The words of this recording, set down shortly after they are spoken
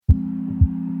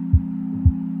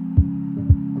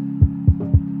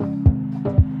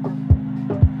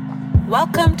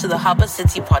Welcome to the Harbour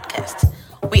City podcast.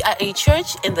 We are a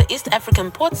church in the East African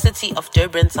port city of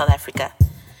Durban, South Africa.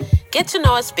 Get to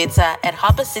know us better at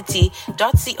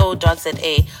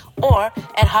harbourcity.co.za or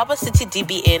at Harbour City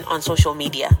DBN on social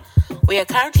media. We are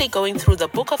currently going through the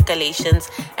book of Galatians,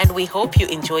 and we hope you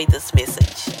enjoy this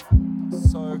message.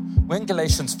 So we're in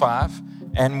Galatians 5,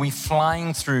 and we're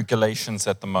flying through Galatians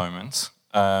at the moment.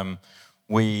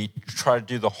 We tried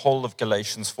to do the whole of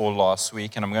Galatians 4 last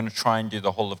week, and I'm going to try and do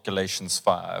the whole of Galatians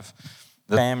 5.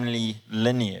 The family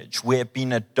lineage. We have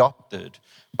been adopted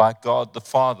by God the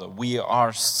Father. We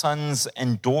are sons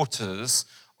and daughters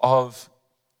of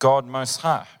God Most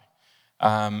High.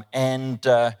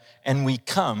 And we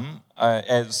come,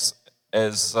 as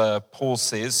Paul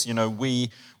says,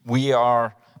 we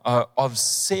are of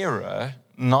Sarah,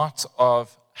 not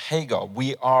of Hagar.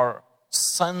 We are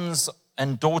sons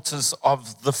and daughters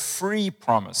of the free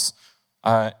promise,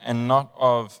 and not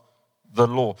of the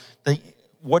law.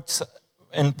 What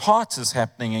in part is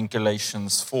happening in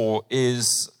Galatians 4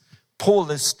 is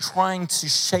Paul is trying to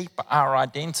shape our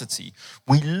identity.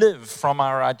 We live from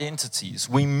our identities.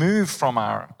 We move from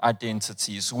our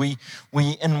identities. We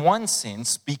in one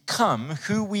sense, become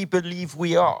who we believe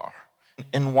we are,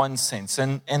 in one sense.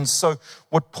 And so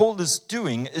what Paul is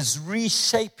doing is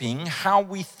reshaping how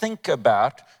we think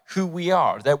about who we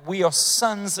are, that we are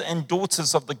sons and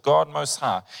daughters of the God Most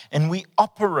High, and we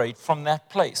operate from that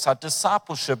place. Our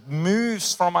discipleship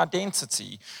moves from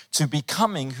identity to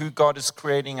becoming who God is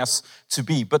creating us to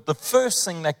be. But the first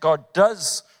thing that God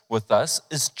does with us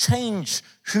is change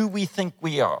who we think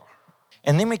we are.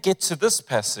 And then we get to this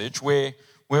passage where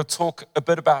we'll talk a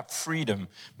bit about freedom.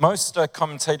 Most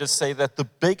commentators say that the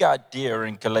big idea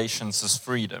in Galatians is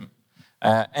freedom.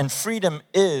 And freedom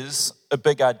is a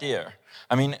big idea.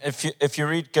 I mean, if you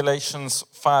read Galatians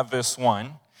 5 verse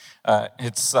 1,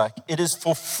 it's like, it is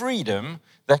for freedom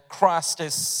that Christ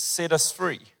has set us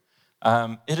free.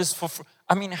 It is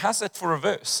how's that for a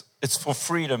verse? It's for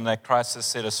freedom that Christ has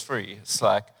set us free. It's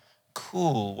like,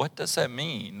 cool, what does that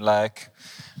mean? But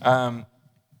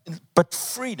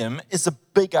freedom is a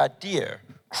big idea.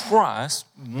 Christ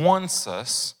wants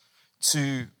us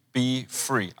to be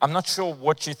free. I'm not sure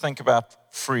what you think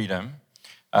about freedom.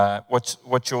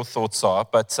 What your thoughts are,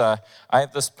 but I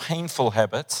have this painful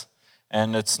habit,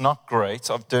 and it's not great,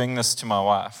 of doing this to my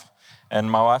wife. And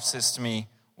my wife says to me,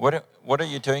 what are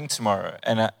you doing tomorrow?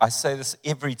 And I say this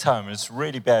every time. It's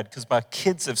really bad because my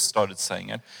kids have started saying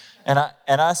it. And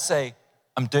I say,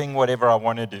 I'm doing whatever I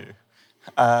want to do.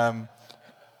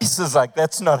 He says,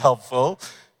 that's not helpful.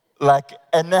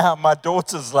 And now my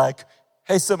daughter's like,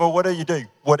 hey, Simba, what are you doing?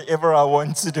 Whatever I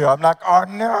want to do. I'm like, oh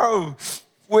no.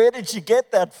 Where did you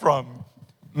get that from?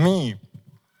 Me.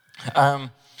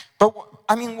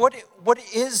 What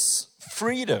is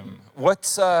freedom?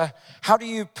 How do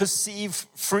you perceive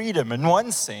freedom? In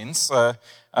one sense,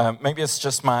 maybe it's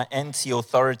just my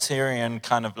anti-authoritarian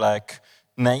kind of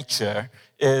nature,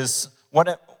 is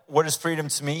what is freedom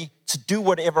to me? To do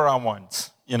whatever I want,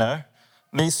 At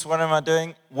least what am I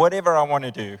doing? Whatever I want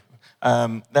to do.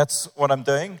 That's what I'm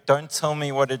doing. Don't tell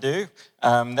me what to do.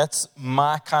 That's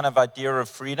my kind of idea of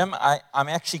freedom. I'm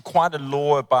actually quite a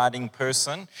law-abiding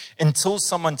person until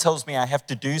someone tells me I have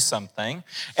to do something.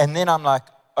 And then I'm like,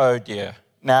 oh dear,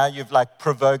 now you've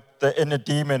provoked the inner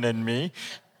demon in me.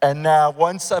 And now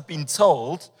once I've been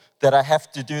told that I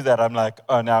have to do that, I'm like,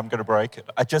 oh, now I'm going to break it.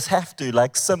 I just have to.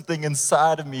 Something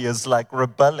inside of me is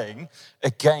rebelling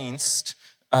against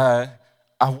I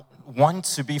want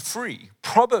to be free.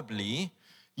 Probably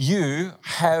you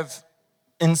have,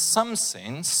 in some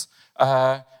sense,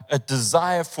 a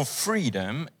desire for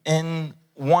freedom in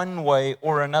one way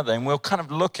or another. And we'll kind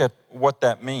of look at what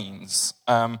that means.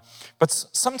 But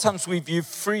sometimes we view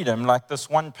freedom, like this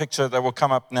one picture that will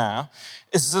come up now,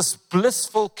 is this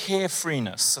blissful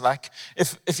carefreeness.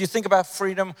 If you think about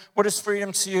freedom, what is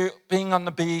freedom to you? Being on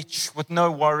the beach with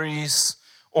no worries,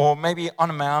 or maybe on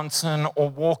a mountain, or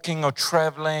walking, or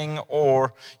traveling,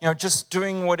 or, just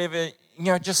doing whatever,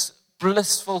 just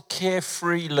blissful,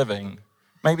 carefree living.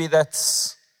 Maybe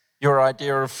that's your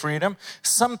idea of freedom.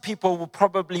 Some people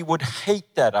probably would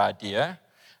hate that idea,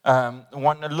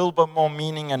 want a little bit more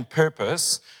meaning and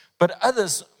purpose, but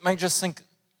others may just think,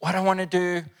 what I want to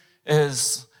do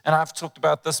is, and I've talked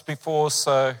about this before,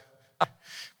 so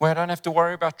where I don't have to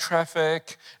worry about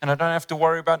traffic, and I don't have to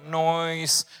worry about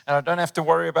noise, and I don't have to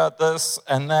worry about this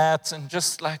and that, and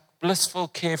just blissful,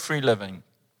 carefree living.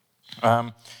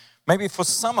 Maybe for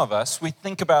some of us, we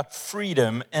think about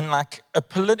freedom in a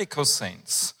political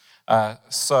sense.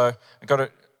 So I got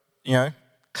a,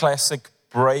 classic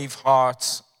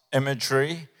Braveheart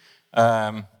imagery.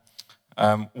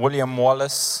 William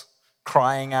Wallace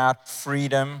crying out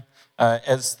freedom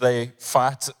as they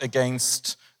fight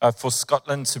against for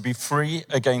Scotland to be free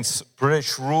against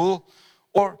British rule,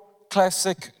 or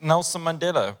classic Nelson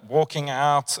Mandela walking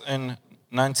out in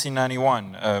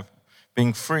 1991,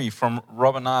 being free from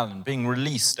Robben Island, being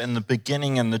released, and the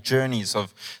beginning and the journeys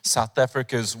of South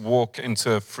Africa's walk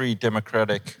into a free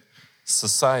democratic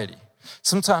society.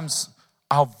 Sometimes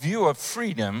our view of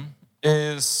freedom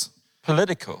is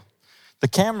political. The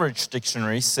Cambridge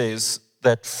Dictionary says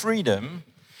that freedom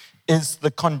is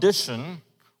the condition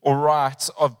or right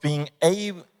of being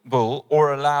able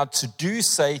or allowed to do,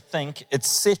 say, think,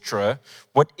 etc.,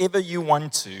 whatever you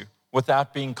want to,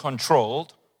 without being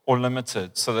controlled or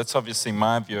limited. So that's obviously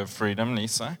my view of freedom,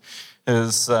 Lisa,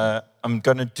 is I'm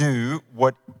going to do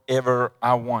whatever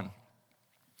I want.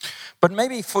 But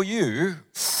maybe for you,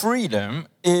 freedom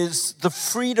is the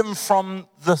freedom from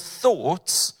the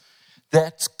thoughts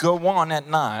that go on at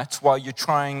night while you're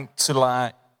trying to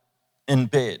lie in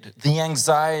bed, the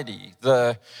anxiety,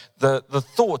 the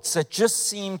thoughts that just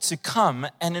seem to come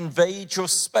and invade your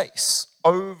space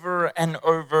over and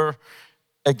over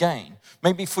again.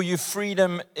 Maybe for you,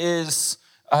 freedom is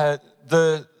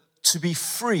to be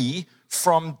free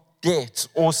from debt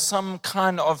or some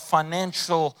kind of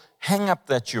financial hang-up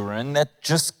that you're in that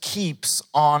just keeps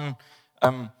on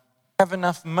have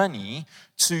enough money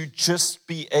to just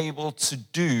be able to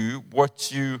do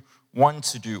what you want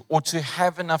to do, or to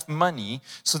have enough money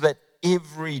so that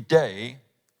every day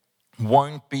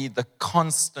won't be the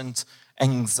constant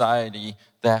anxiety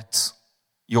that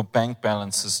your bank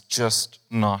balance is just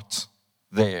not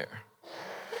there.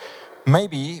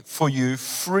 Maybe for you,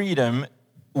 freedom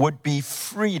would be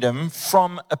freedom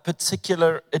from a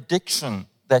particular addiction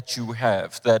that you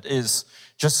have that is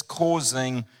just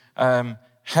causing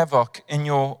havoc in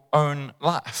your own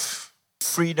life.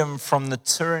 Freedom from the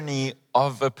tyranny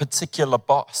of a particular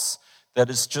boss that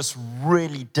is just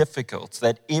really difficult,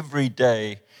 that every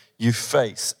day you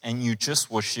face and you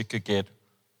just wish you could get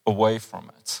away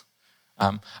from it.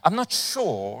 I'm not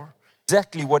sure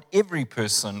exactly what every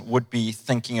person would be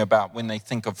thinking about when they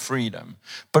think of freedom,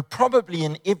 but probably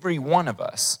in every one of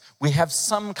us, we have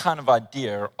some kind of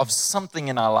idea of something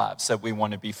in our lives that we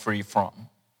want to be free from.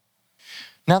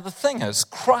 Now, the thing is,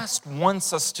 Christ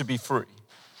wants us to be free.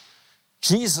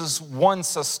 Jesus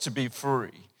wants us to be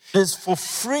free. It is for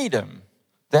freedom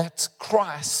that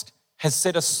Christ has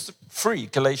set us free.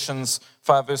 Galatians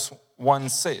 5 verse 1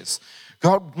 says,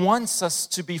 God wants us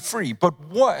to be free. But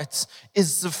what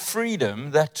is the freedom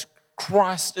that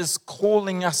Christ is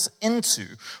calling us into,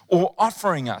 or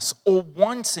offering us, or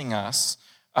wanting us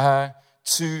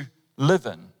to live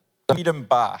in? Freedom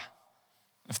bar,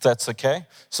 if that's okay.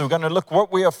 So we're going to look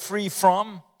what we are free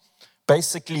from,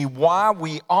 basically why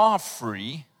we are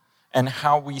free, and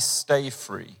how we stay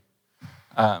free.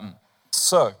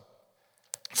 So,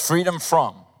 freedom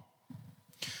from.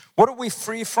 What are we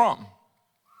free from?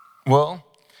 Well,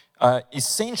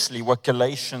 essentially what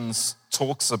Galatians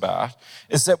talks about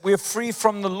is that we're free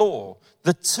from the law,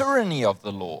 the tyranny of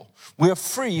the law. We're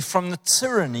free from the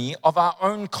tyranny of our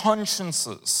own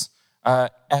consciences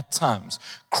at times.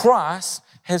 Christ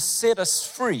has set us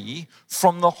free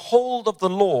from the hold of the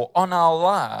law on our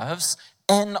lives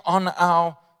and on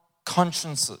our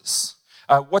consciences.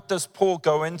 What does Paul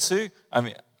go into? I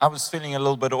mean, I was feeling a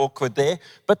little bit awkward there,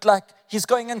 but he's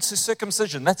going into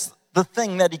circumcision. That's the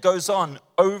thing that he goes on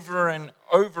over and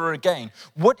over again.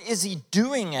 What is he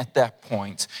doing at that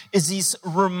point? Is he's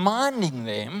reminding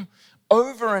them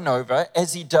over and over,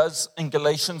 as he does in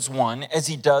Galatians 1, as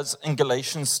he does in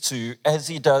Galatians 2, as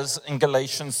he does in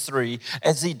Galatians 3,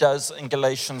 as he does in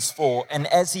Galatians 4, and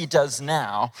as he does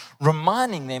now,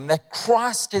 reminding them that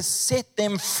Christ has set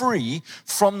them free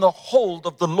from the hold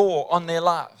of the law on their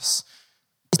lives.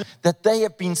 That they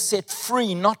have been set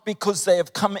free not because they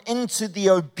have come into the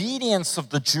obedience of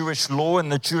the Jewish law and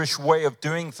the Jewish way of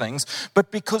doing things,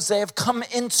 but because they have come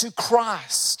into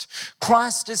Christ.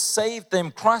 Christ has saved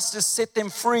them. Christ has set them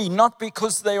free, not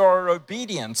because they are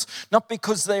obedient, not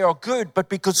because they are good, but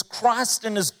because Christ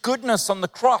in his goodness on the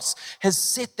cross has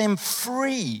set them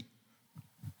free.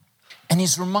 And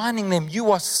he's reminding them,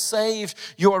 you are saved,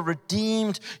 you are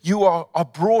redeemed, you are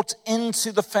brought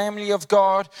into the family of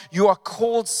God. You are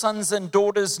called sons and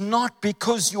daughters, not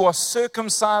because you are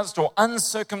circumcised or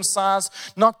uncircumcised,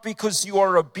 not because you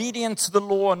are obedient to the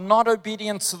law or not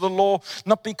obedient to the law,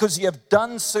 not because you have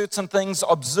done certain things,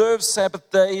 observed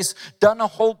Sabbath days, done a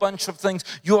whole bunch of things.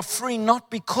 You are free not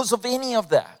because of any of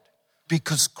that,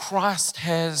 because Christ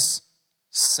has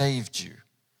saved you.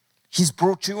 He's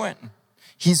brought you in.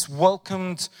 He's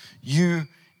welcomed you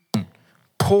in.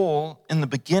 Paul, in the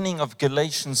beginning of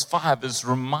Galatians 5, is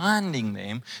reminding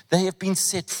them they have been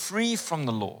set free from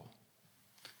the law.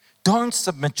 Don't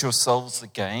submit yourselves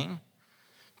again.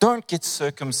 Don't get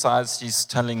circumcised, he's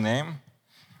telling them.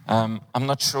 I'm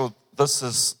not sure this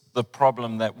is the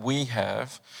problem that we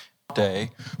have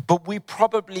today, but we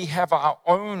probably have our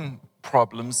own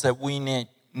problems that we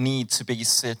need to be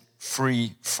set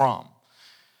free from.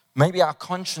 Maybe our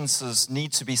consciences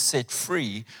need to be set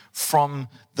free from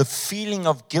the feeling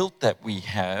of guilt that we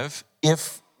have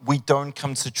if we don't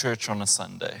come to church on a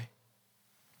Sunday.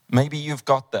 Maybe you've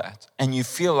got that and you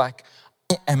feel like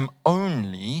I am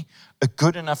only a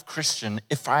good enough Christian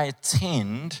if I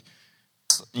attend.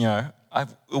 It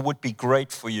would be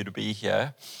great for you to be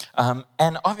here.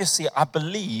 And obviously I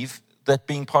believe that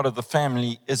being part of the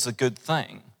family is a good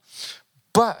thing.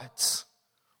 But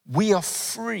we are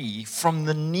free from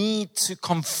the need to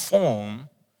conform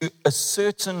to a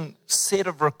certain set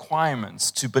of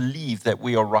requirements to believe that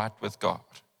we are right with God.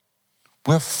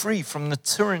 We're free from the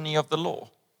tyranny of the law.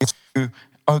 If you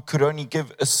could only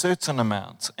give a certain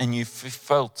amount and you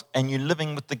felt, and you're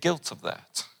living with the guilt of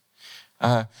that.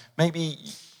 Maybe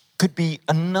could be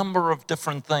a number of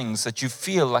different things that you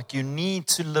feel like you need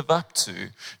to live up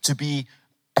to be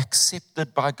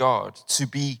accepted by God, to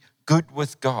be good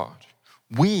with God.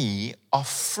 We are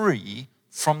free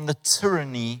from the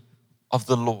tyranny of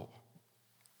the law.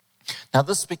 Now,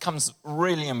 this becomes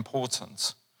really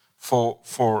important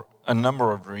for a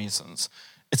number of reasons.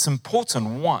 It's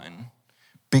important, one,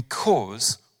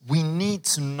 because we need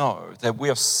to know that we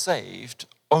are saved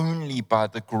only by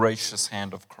the gracious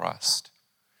hand of Christ.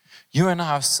 You and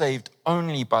I are saved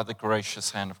only by the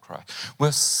gracious hand of Christ.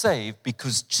 We're saved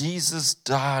because Jesus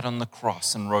died on the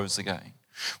cross and rose again.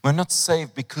 We're not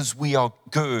saved because we are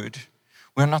good.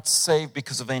 We're not saved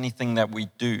because of anything that we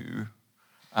do.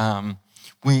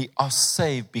 We are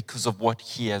saved because of what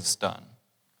he has done.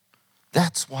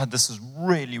 That's why this is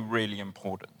really, really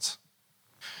important.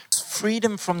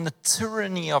 Freedom from the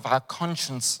tyranny of our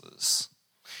consciences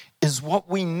is what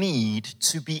we need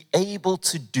to be able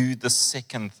to do the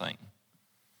second thing,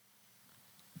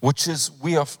 which is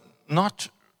we are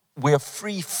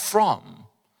free from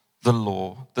the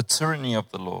law, the tyranny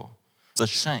of the law, the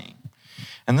shame.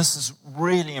 And this is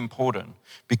really important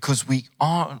because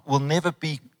will never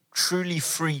be truly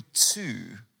free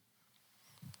to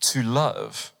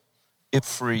love if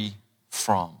free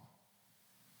from.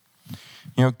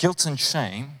 Guilt and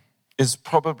shame is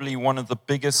probably one of the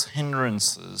biggest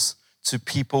hindrances to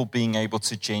people being able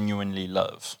to genuinely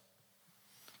love.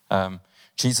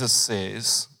 Jesus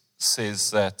says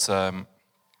that,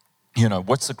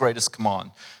 what's the greatest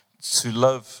command? To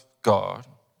love God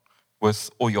with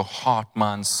all your heart,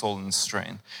 mind, soul, and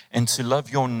strength, and to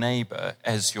love your neighbor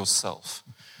as yourself.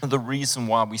 The reason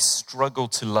why we struggle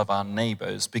to love our neighbor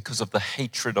is because of the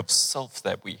hatred of self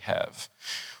that we have.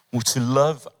 Well, to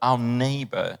love our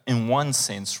neighbor, in one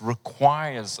sense,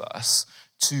 requires us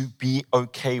to be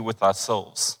okay with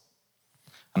ourselves.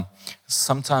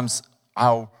 Sometimes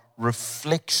our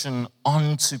reflection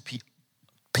onto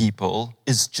people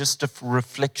is just a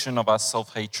reflection of our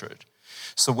self-hatred.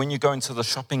 So when you go into the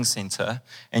shopping center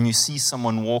and you see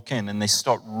someone walk in and they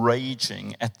start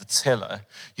raging at the teller,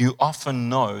 you often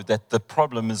know that the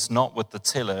problem is not with the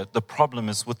teller, the problem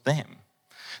is with them.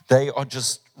 They are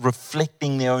just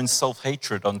reflecting their own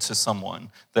self-hatred onto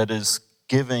someone that is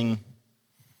giving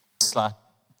a slight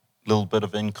little bit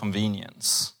of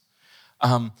inconvenience.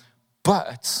 And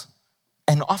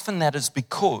often that is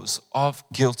because of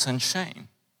guilt and shame.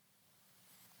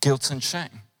 Guilt and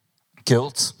shame.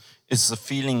 Guilt is the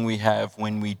feeling we have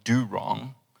when we do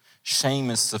wrong. Shame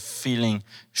is the feeling,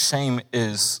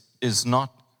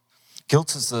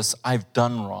 guilt is this, I've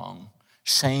done wrong.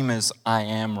 Shame is, I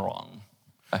am wrong.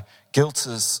 Guilt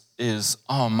is,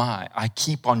 oh my, I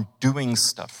keep on doing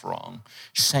stuff wrong.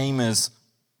 Shame is,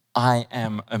 I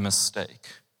am a mistake.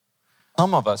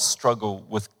 Some of us struggle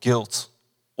with guilt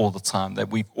all the time, that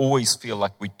we always feel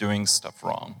like we're doing stuff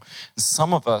wrong.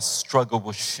 Some of us struggle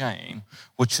with shame,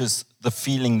 which is the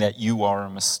feeling that you are a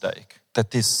mistake,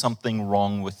 that there's something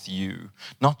wrong with you,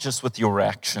 not just with your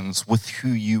actions, with who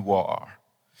you are.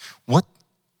 What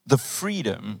the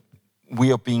freedom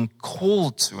we are being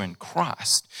called to in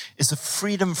Christ is a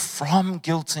freedom from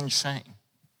guilt and shame.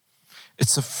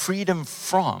 It's a freedom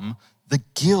from the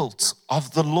guilt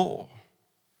of the law.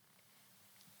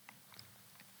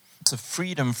 It's a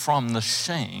freedom from the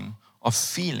shame of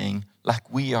feeling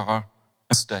like we are a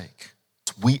mistake.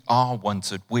 We are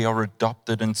wanted. We are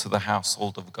adopted into the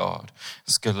household of God.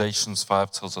 As Galatians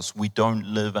 5 tells us, we don't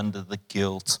live under the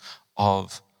guilt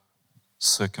of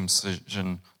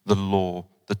circumcision, the law,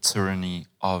 the tyranny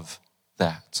of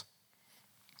that.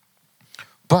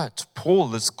 But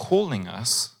Paul is calling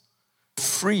us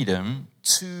freedom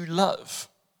to love.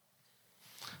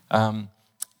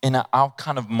 In our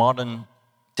kind of modern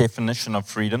definition of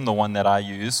freedom, the one that I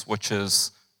use, which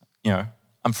is,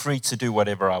 I'm free to do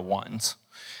whatever I want.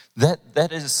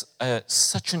 That is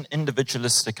such an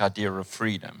individualistic idea of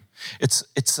freedom.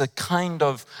 It's a kind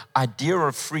of idea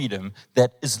of freedom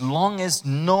that as long as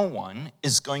no one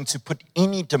is going to put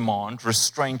any demand,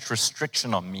 restraint,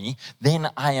 restriction on me, then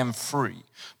I am free.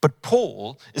 But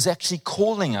Paul is actually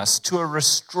calling us to a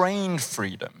restrained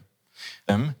freedom,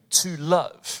 to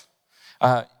love.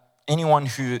 Anyone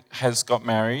who has got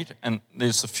married, and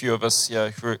there's a few of us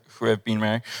here who have been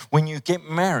married, when you get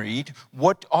married,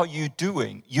 what are you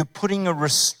doing? You're putting a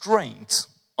restraint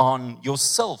on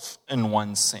yourself in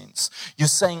one sense. You're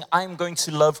saying, I'm going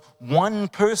to love one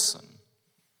person.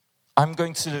 I'm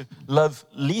going to love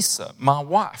Lisa, my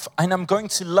wife, and I'm going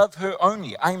to love her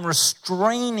only. I'm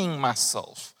restraining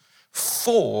myself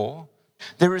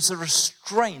there is a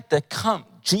restraint that comes.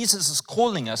 Jesus is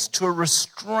calling us to a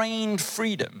restrained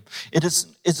freedom.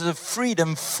 It's a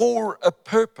freedom for a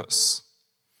purpose.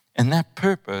 And that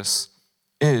purpose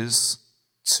is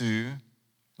to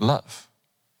love.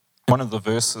 One of the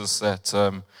verses that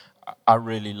I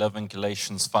really love in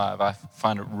Galatians 5, I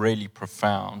find it really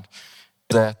profound,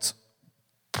 that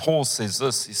Paul says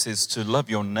this. He says, to love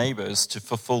your neighbor is to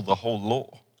fulfill the whole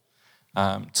law.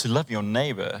 To love your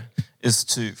neighbor is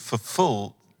to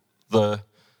fulfill the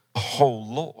whole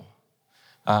law.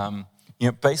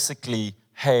 Basically,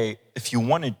 hey, if you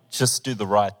want to just do the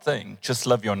right thing, just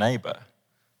love your neighbor.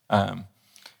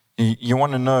 You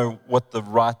want to know what the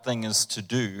right thing is to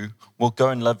do, well, go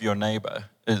and love your neighbor,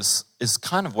 is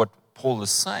kind of what Paul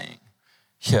is saying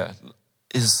here,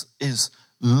 is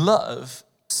love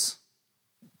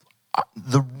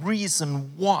the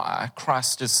reason why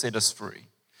Christ has set us free.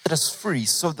 Set us free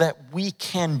so that we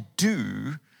can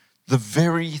do the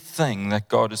very thing that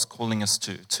God is calling us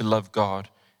to love God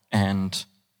and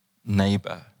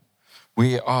neighbor.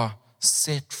 We are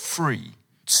set free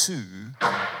to,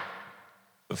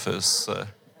 first,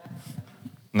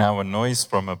 now a noise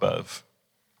from above.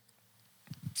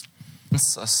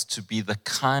 It's us to be the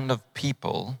kind of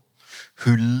people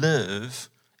who live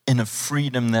in a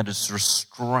freedom that is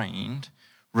restrained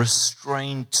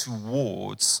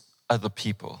towards other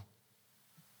people.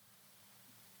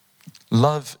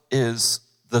 Love is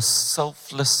the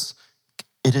selfless,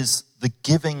 it is the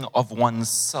giving of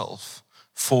oneself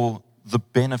for the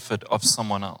benefit of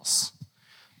someone else.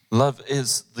 Love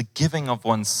is the giving of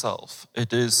oneself.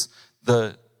 It is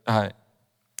the,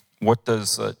 what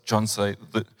does John say?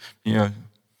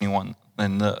 Anyone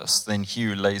than this, than he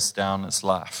who lays down his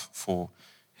life for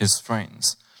his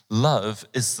friends. Love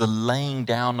is the laying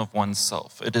down of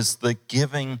oneself. It is the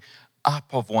giving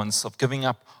up of oneself, giving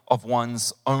up of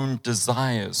one's own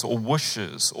desires or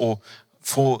wishes or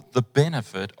for the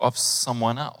benefit of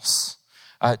someone else.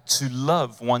 To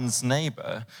love one's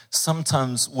neighbor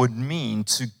sometimes would mean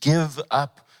to give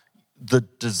up the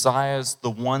desires, the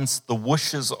wants, the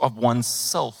wishes of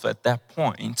oneself at that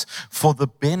point for the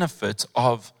benefit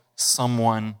of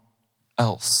someone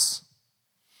else.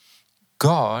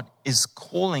 God is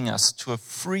calling us to a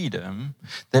freedom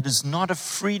that is not a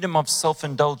freedom of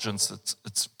self-indulgence,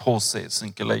 it's Paul says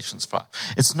in Galatians 5.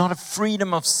 It's not a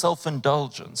freedom of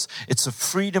self-indulgence. It's a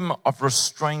freedom of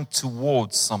restraint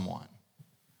towards someone.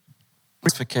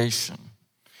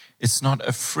 It's not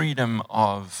a freedom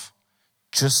of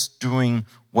just doing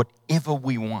whatever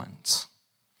we want.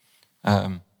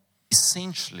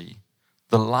 Essentially,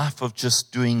 the life of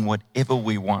just doing whatever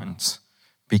we want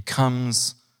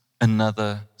becomes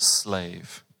another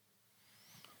slave.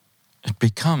 It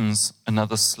becomes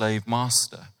another slave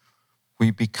master. We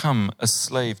become a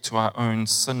slave to our own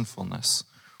sinfulness.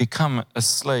 Become a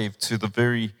slave to the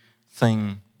very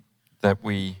thing that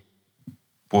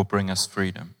will bring us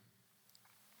freedom.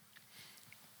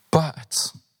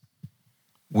 But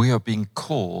we are being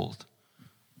called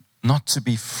not to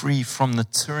be free from the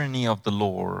tyranny of the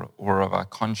law or of our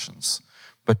conscience,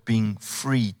 but being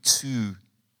free to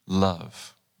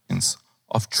love,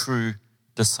 of true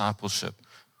discipleship.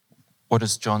 What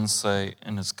does John say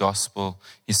in his gospel?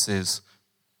 He says,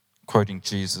 quoting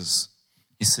Jesus,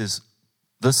 he says,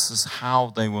 "This is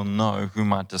how they will know who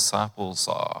my disciples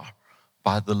are,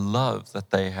 by the love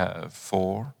that they have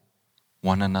for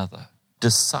one another."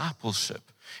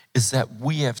 Discipleship is that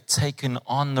we have taken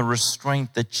on the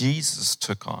restraint that Jesus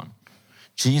took on.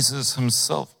 Jesus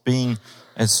himself being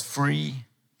as free,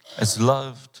 as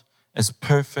loved, as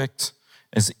perfect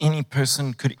as any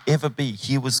person could ever be.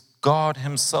 He was God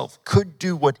himself, could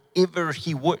do whatever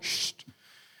he wished.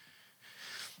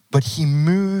 But he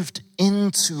moved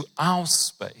into our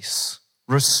space,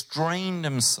 restrained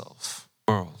himself.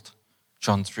 World.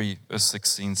 John 3 verse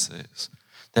 16 says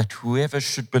that whoever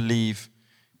should believe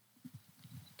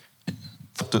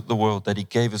the world, that he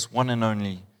gave his one and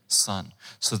only Son,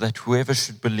 so that whoever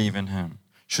should believe in him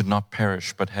should not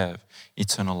perish but have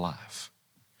eternal life.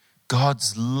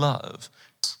 God's love,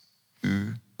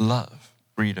 you love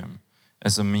freedom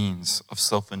as a means of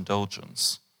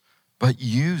self-indulgence, but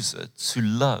use it to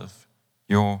love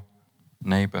your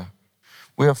neighbor.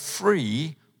 We are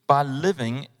free by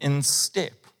living in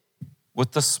step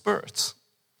with the Spirit.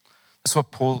 That's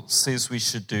what Paul says we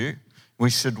should do. We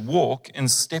should walk in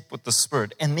step with the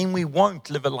Spirit, and then we won't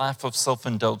live a life of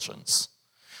self-indulgence.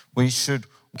 We should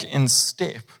walk in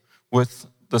step with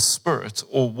the Spirit,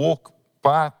 or walk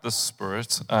by the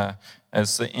Spirit,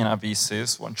 as the NIV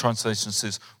says. One translation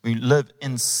says, we live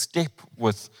in step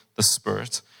with the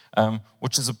Spirit,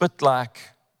 which is a bit like,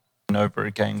 over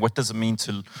again, what does it mean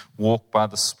to walk by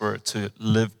the Spirit, to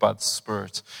live by the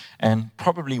Spirit? And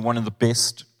probably one of the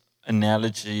best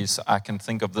analogies I can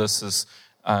think of this is,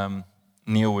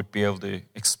 Neil would be able to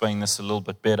explain this a little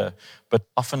bit better, but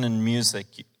often in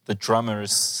music, the drummer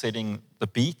is setting the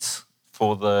beat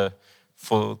for the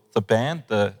band,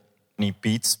 the many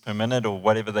beats per minute or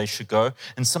whatever they should go.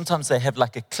 And sometimes they have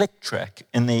like a click track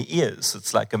in their ears.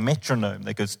 It's like a metronome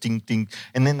that goes ding, ding,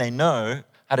 and then they know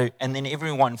how to, and then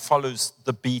everyone follows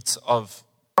the beat of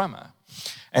the drummer.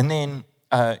 And then,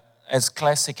 as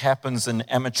classic happens in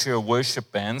amateur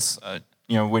worship bands,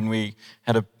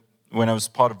 when I was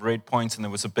part of Red Point and there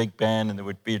was a big band and there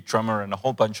would be a drummer and a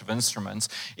whole bunch of instruments,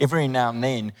 every now and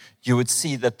then you would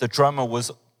see that the drummer was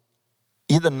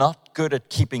either not good at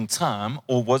keeping time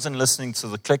or wasn't listening to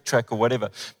the click track or whatever,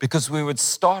 because we would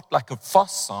start like a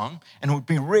fast song and it would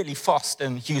be really fast,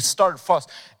 and he started fast,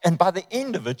 and by the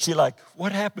end of it you're like,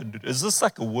 what happened? Is this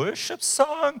like a worship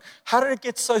song? How did it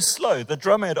get so slow? The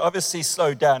drummer had obviously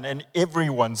slowed down and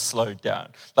everyone slowed down.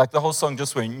 Like the whole song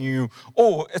just went new,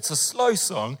 or it's a slow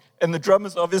song and the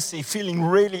drummer's obviously feeling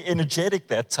really energetic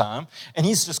that time and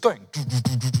he's just going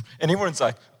and everyone's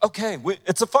like, okay,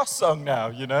 it's a fast song now,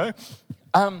 you know?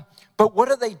 But what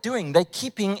are they doing? They're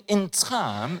keeping in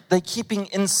time, they're keeping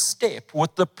in step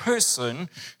with the person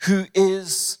who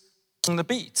is in the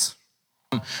beat.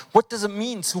 What does it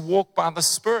mean to walk by the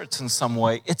Spirit in some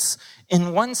way? It's,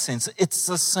 in one sense, it's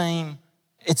the same,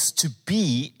 it's to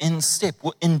be in step,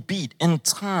 in beat, in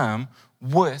time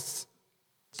with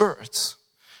Spirit.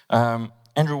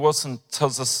 Andrew Wilson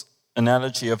tells us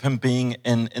analogy of him being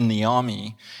in the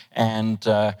army, and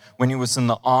when he was in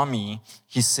the army,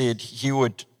 he said he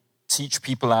would teach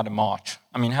people how to march.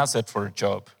 I mean, how's that for a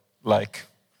job? Like,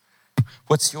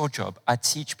 what's your job? I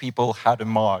teach people how to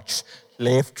march.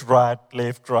 Left, right,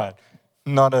 left, right.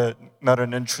 Not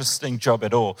an interesting job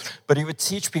at all. But he would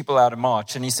teach people how to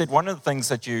march. And he said one of the things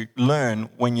that you learn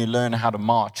when you learn how to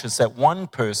march is that one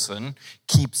person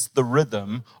keeps the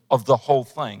rhythm of the whole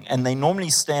thing. And they normally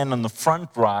stand on the front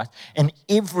right, and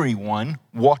everyone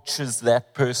watches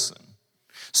that person.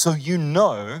 So you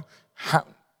know how,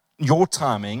 your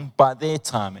timing by their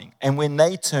timing. And when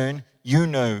they turn, you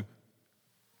know,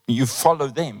 you follow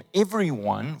them.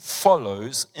 Everyone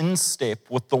follows in step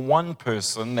with the one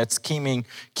person that's keeping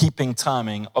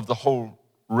timing of the whole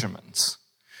regiment.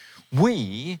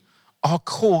 We are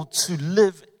called to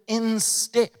live in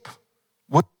step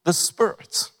with the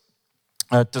Spirit.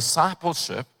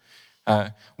 Discipleship,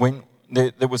 when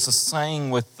there was a saying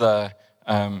with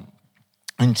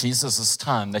in Jesus'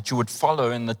 time that you would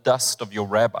follow in the dust of your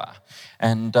rabbi.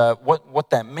 And what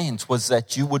that meant was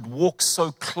that you would walk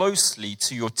so closely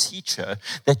to your teacher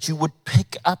that you would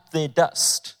pick up their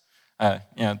dust. They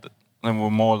were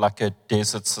more like a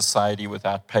desert society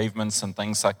without pavements and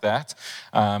things like that.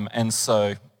 And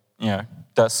so,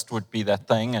 dust would be that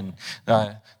thing. And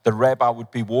the rabbi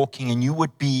would be walking and you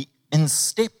would be in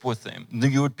step with them.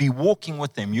 You would be walking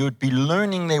with them. You would be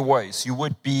learning their ways. You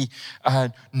would be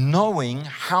knowing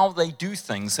how they do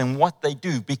things and what they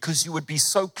do, because you would be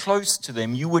so close to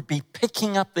them. You would be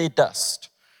picking up their dust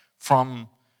from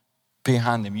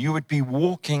behind them. You would be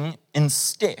walking in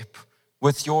step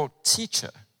with your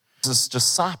teacher. His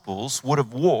disciples would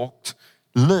have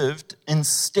lived in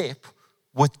step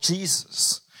with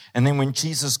Jesus. And then when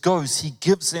Jesus goes, he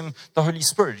gives them the Holy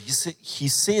Spirit. He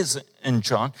says in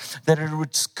John that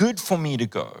it's good for me to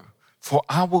go, for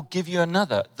I will give you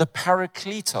another, the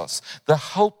Parakletos, the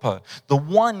helper, the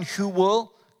one who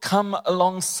will come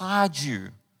alongside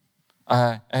you.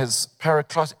 As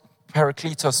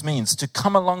Parakletos means, to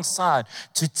come alongside,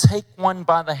 to take one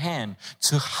by the hand,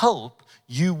 to help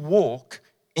you walk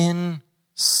in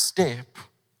step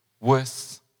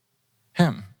with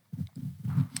him.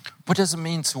 What does it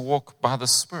mean to walk by the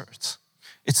Spirit?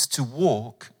 It's to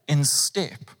walk in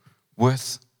step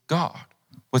with God,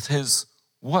 with His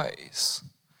ways.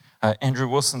 Andrew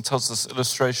Wilson tells this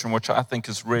illustration, which I think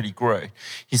is really great.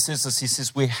 He says this, he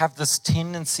says, we have this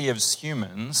tendency as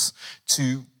humans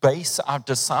to base our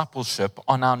discipleship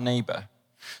on our neighbor.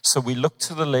 So we look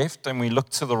to the left and we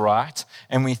look to the right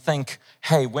and we think,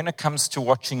 hey, when it comes to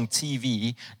watching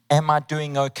TV, am I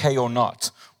doing okay or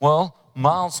not? Well,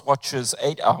 Miles watches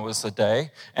 8 hours a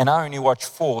day and I only watch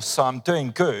 4, so I'm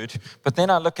doing good. But then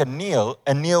I look at Neil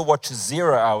and Neil watches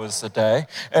 0 hours a day.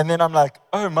 And then I'm like,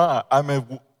 oh my, I'm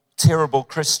a terrible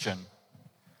Christian.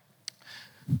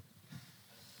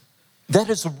 That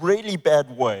is a really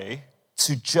bad way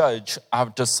to judge our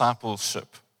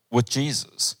discipleship with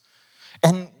Jesus.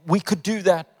 And we could do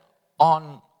that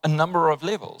on a number of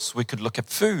levels. We could look at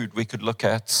food. We could look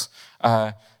at,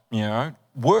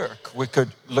 work. We could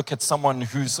look at someone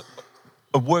who's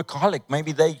a workaholic.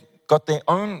 Maybe they got their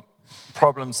own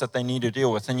problems that they need to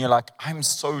deal with. And you're like, I'm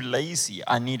so lazy.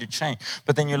 I need to change.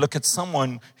 But then you look at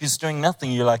someone who's doing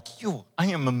nothing. You're like, I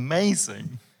am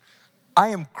amazing. I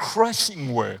am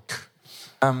crushing work.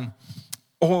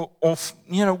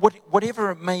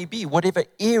 Whatever it may be, whatever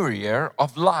area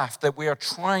of life that we are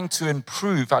trying to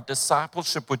improve our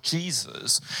discipleship with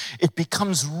Jesus, it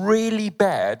becomes really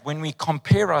bad when we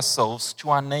compare ourselves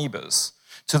to our neighbors,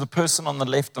 to the person on the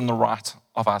left and the right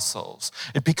of ourselves.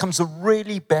 It becomes a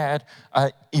really bad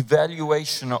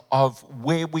evaluation of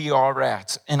where we are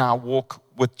at in our walk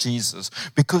with Jesus.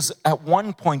 Because at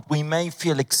one point we may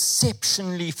feel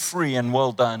exceptionally free and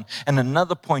well done, and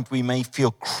another point we may feel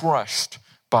crushed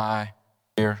by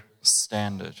their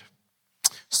standard.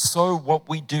 So what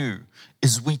we do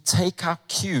is we take our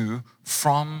cue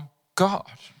from God.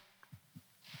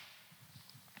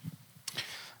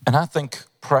 And I think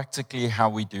practically how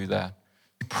we do that,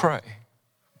 we pray.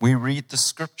 We read the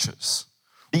scriptures.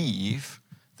 Believe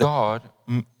that God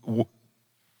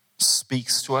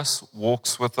speaks to us,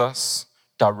 walks with us,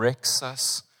 directs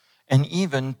us, and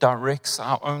even directs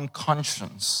our own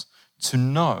conscience to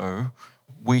know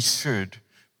we should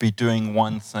be doing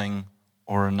one thing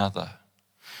or another.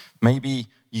 Maybe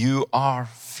you are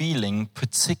feeling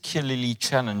particularly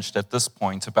challenged at this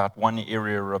point about one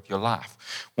area of your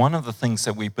life. One of the things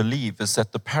that we believe is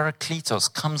that the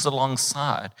Parakletos comes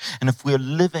alongside, and if we're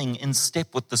living in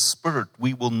step with the Spirit,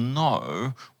 we will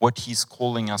know what He's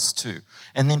calling us to.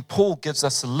 And then Paul gives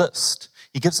us a list.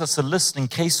 He gives us a list in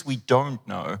case we don't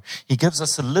know. He gives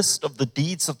us a list of the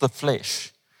deeds of the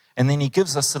flesh, and then he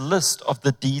gives us a list of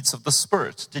the deeds of the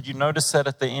Spirit. Did you notice that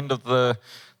at the end of the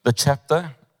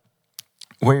chapter,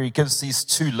 where he gives these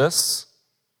two lists?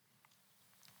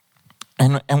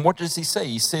 And what does he say?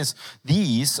 He says,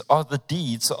 these are the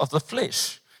deeds of the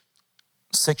flesh: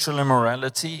 sexual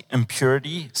immorality,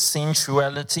 impurity,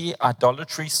 sensuality,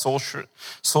 idolatry,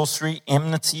 sorcery,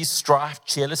 enmity, strife,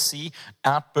 jealousy,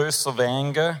 outbursts of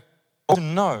anger. To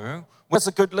know, what's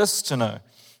a good list to know?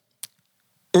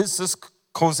 Is this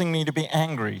causing me to be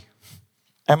angry?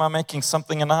 Am I making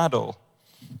something an idol?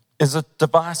 Is it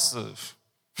divisive?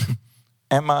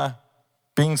 Am I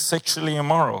being sexually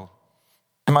immoral?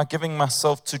 Am I giving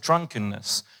myself to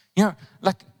drunkenness?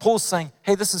 Like Paul's saying,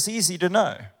 hey, this is easy to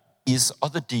know. These are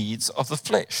the deeds of the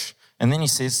flesh. And then he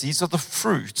says, these are the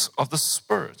fruits of the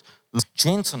Spirit: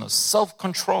 gentleness,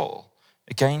 self-control.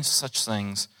 Against such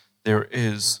things, there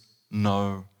is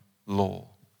no law.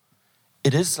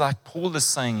 It is like Paul is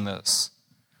saying this.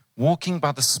 Walking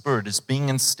by the Spirit is being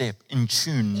in step, in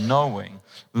tune, knowing,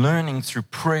 learning through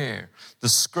prayer, the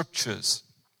scriptures,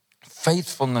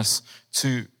 faithfulness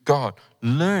to God,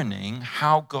 learning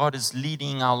how God is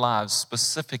leading our lives,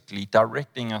 specifically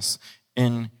directing us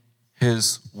in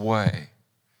His way.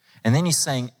 And then he's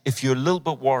saying, if you're a little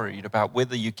bit worried about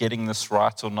whether you're getting this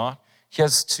right or not,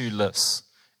 here's two lists.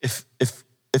 If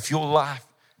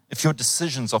your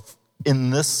decisions are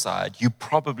in this side, you're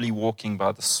probably walking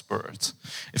by the Spirit.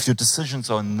 If your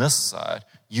decisions are on this side,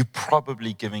 you're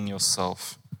probably giving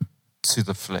yourself to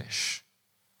the flesh.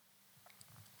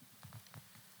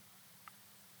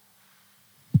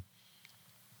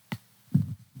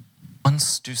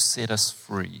 Wants to set us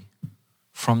free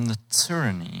from the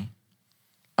tyranny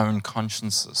of our own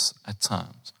consciences at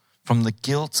times, from the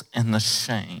guilt and the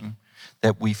shame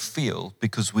that we feel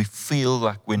because we feel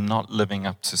like we're not living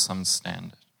up to some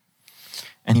standard.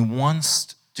 And He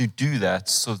wants to do that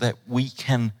so that we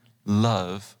can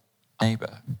love our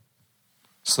neighbor,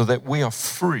 so that we are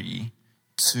free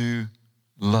to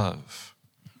love.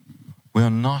 We are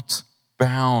not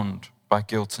bound by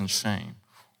guilt and shame,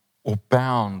 or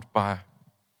bound by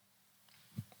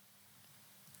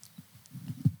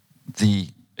the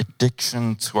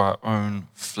addiction to our own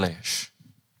flesh.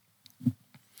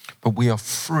 But we are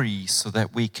free so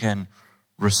that we can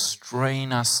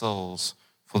restrain ourselves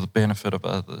for the benefit of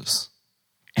others.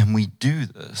 And we do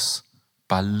this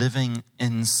by living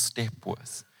in step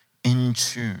with, in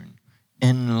tune,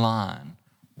 in line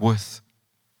with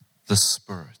the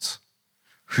Spirit,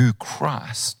 who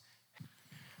Christ.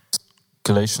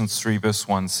 Galatians 3 verse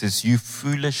 1 says, "You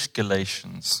foolish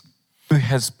Galatians, who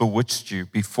has bewitched you,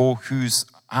 before whose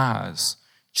eyes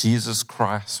Jesus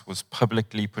Christ was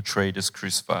publicly portrayed as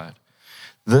crucified?"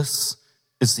 This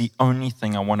is the only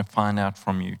thing I want to find out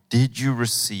from you. Did you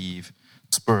receive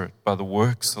the Spirit by the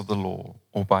works of the law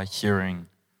or by hearing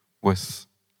with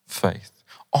faith?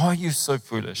 Are you so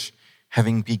foolish?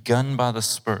 Having begun by the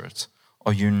Spirit,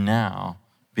 are you now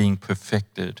being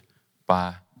perfected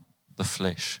by the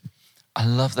flesh? I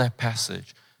love that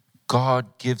passage.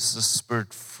 God gives the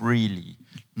Spirit freely,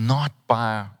 not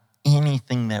by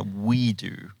anything that we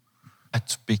do,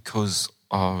 but because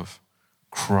of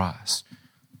Christ.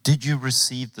 Did you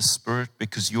receive the Spirit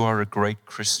because you are a great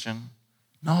Christian?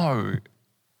 No,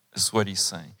 is what he's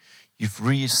saying. You've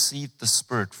received the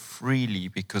Spirit freely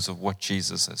because of what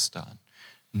Jesus has done.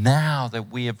 Now that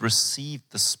we have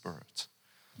received the Spirit,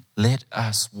 let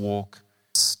us walk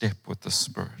step with the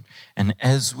Spirit. And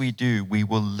as we do, we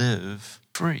will live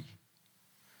free.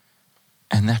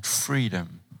 And that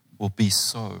freedom will be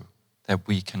so that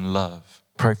we can love.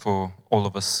 Pray for all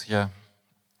of us here.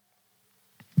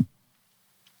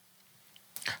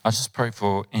 I just pray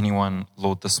for anyone,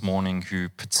 Lord, this morning who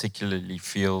particularly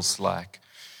feels like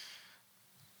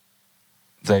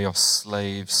they are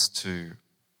slaves to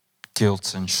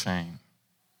guilt and shame.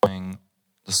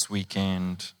 This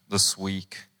weekend, this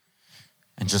week,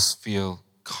 and just feel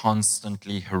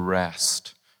constantly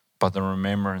harassed by the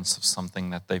remembrance of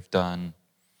something that they've done.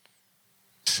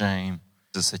 Shame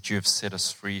is that you have set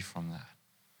us free from that.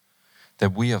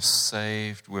 That we are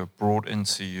saved, we're brought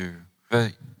into you.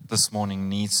 This morning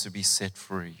needs to be set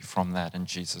free from that in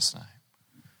Jesus' name.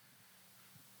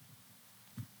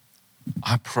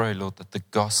 I pray, Lord, that the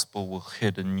gospel will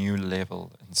hit a new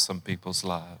level in some people's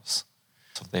lives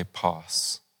of their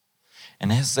past.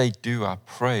 And as they do, I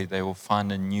pray they will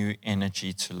find a new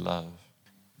energy to love.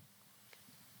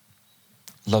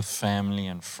 Love family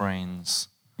and friends.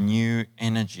 New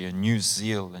energy, a new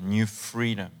zeal, a new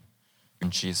freedom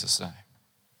in Jesus' name.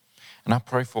 And I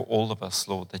pray for all of us,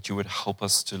 Lord, that you would help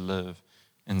us to live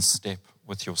in step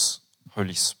with your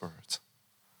Holy Spirit.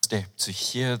 Step to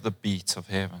hear the beat of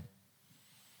heaven.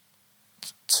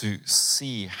 To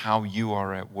see how you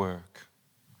are at work.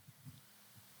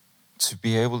 To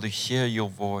be able to hear your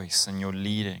voice and your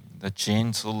leading, the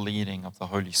gentle leading of the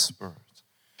Holy Spirit.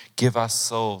 Give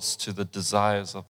ourselves to the desires of